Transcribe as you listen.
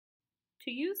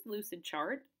To use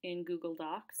LucidChart in Google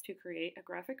Docs to create a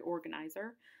graphic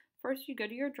organizer, first you go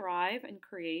to your Drive and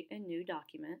create a new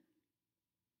document.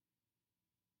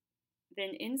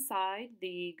 Then inside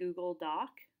the Google Doc,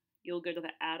 you'll go to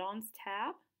the Add-ons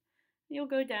tab. You'll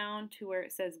go down to where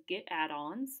it says Get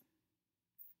Add-ons.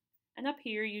 And up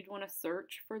here, you'd want to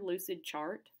search for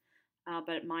LucidChart,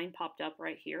 but mine popped up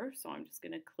right here, so I'm just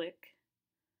going to click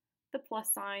the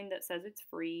plus sign that says it's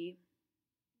free.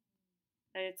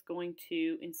 And it's going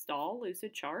to install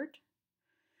LucidChart.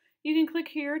 You can click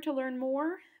here to learn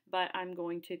more, but I'm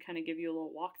going to kind of give you a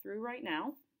little walkthrough right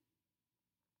now.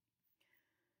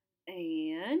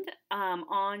 And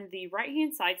on the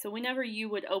right-hand side, so whenever you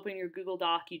would open your Google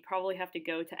Doc, you'd probably have to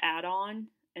go to Add-on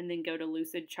and then go to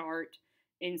LucidChart,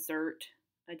 Insert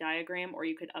a diagram, or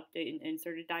you could update and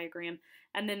insert a diagram,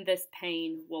 and then this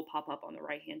pane will pop up on the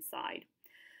right-hand side.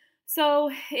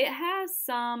 So it has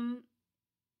some,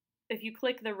 if you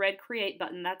click the red Create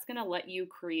button, that's going to let you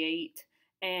create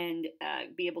and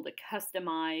be able to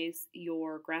customize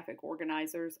your graphic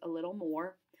organizers a little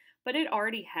more. But it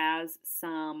already has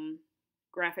some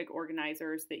graphic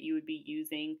organizers that you would be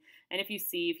using. And if you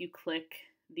click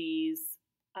these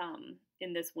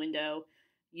in this window,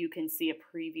 you can see a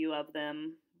preview of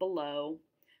them below.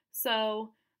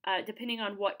 So depending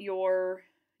on what your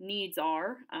needs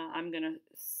are, I'm going to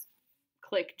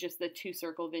click just the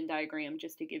 2-circle Venn diagram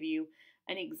just to give you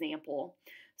an example.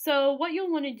 So what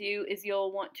you'll want to do is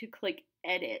you'll want to click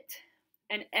Edit.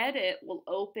 And Edit will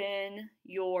open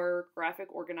your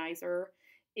graphic organizer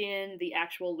in the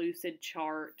actual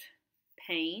LucidChart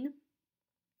pane.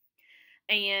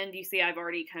 And you see I've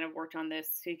already kind of worked on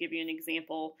this to give you an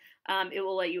example. It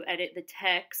will let you edit the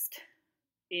text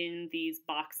in these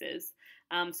boxes.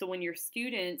 So when your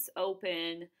students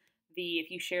open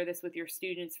if you share this with your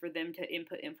students for them to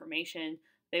input information,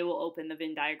 they will open the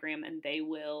Venn diagram and they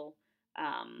will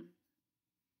have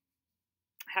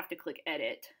to click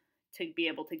Edit to be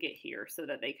able to get here so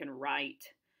that they can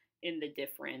write in the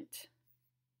different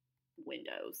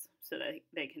windows so that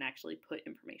they can actually put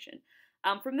information.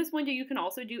 From this window, you can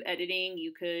also do editing.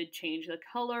 You could change the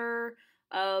color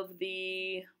of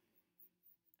the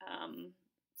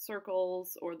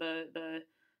circles or the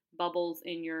bubbles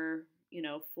in your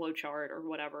flowchart or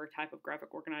whatever type of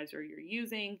graphic organizer you're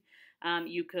using.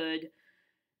 You could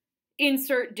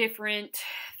insert different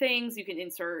things. You can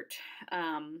insert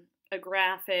a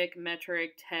graphic,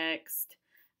 metric, text.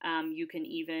 You can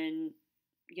even,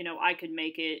 I could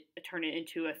turn it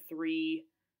into a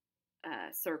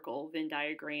 3-circle Venn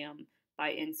diagram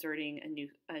by inserting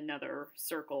another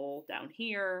circle down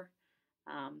here.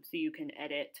 So you can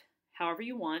edit however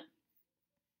you want.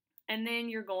 And then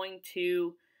you're going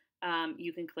to,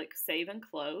 you can click Save and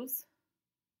Close.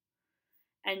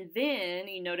 And then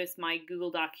you notice my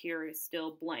Google Doc here is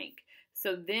still blank.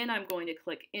 So then I'm going to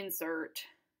click Insert,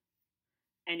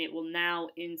 and it will now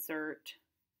insert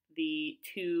the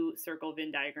 2-circle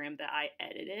Venn diagram that I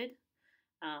edited.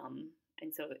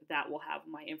 And so that will have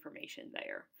my information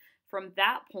there. From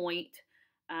that point,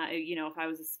 if I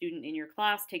was a student in your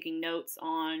class taking notes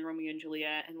on Romeo and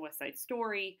Juliet and West Side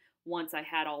Story, once I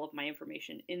had all of my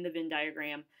information in the Venn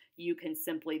diagram, you can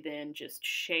simply then just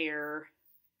share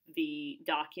the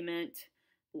document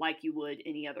like you would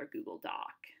any other Google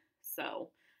Doc.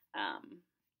 So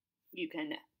you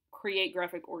can create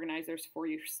graphic organizers for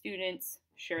your students,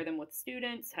 share them with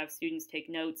students, have students take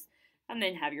notes, and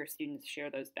then have your students share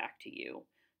those back to you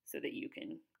so that you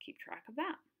can keep track of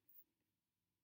that.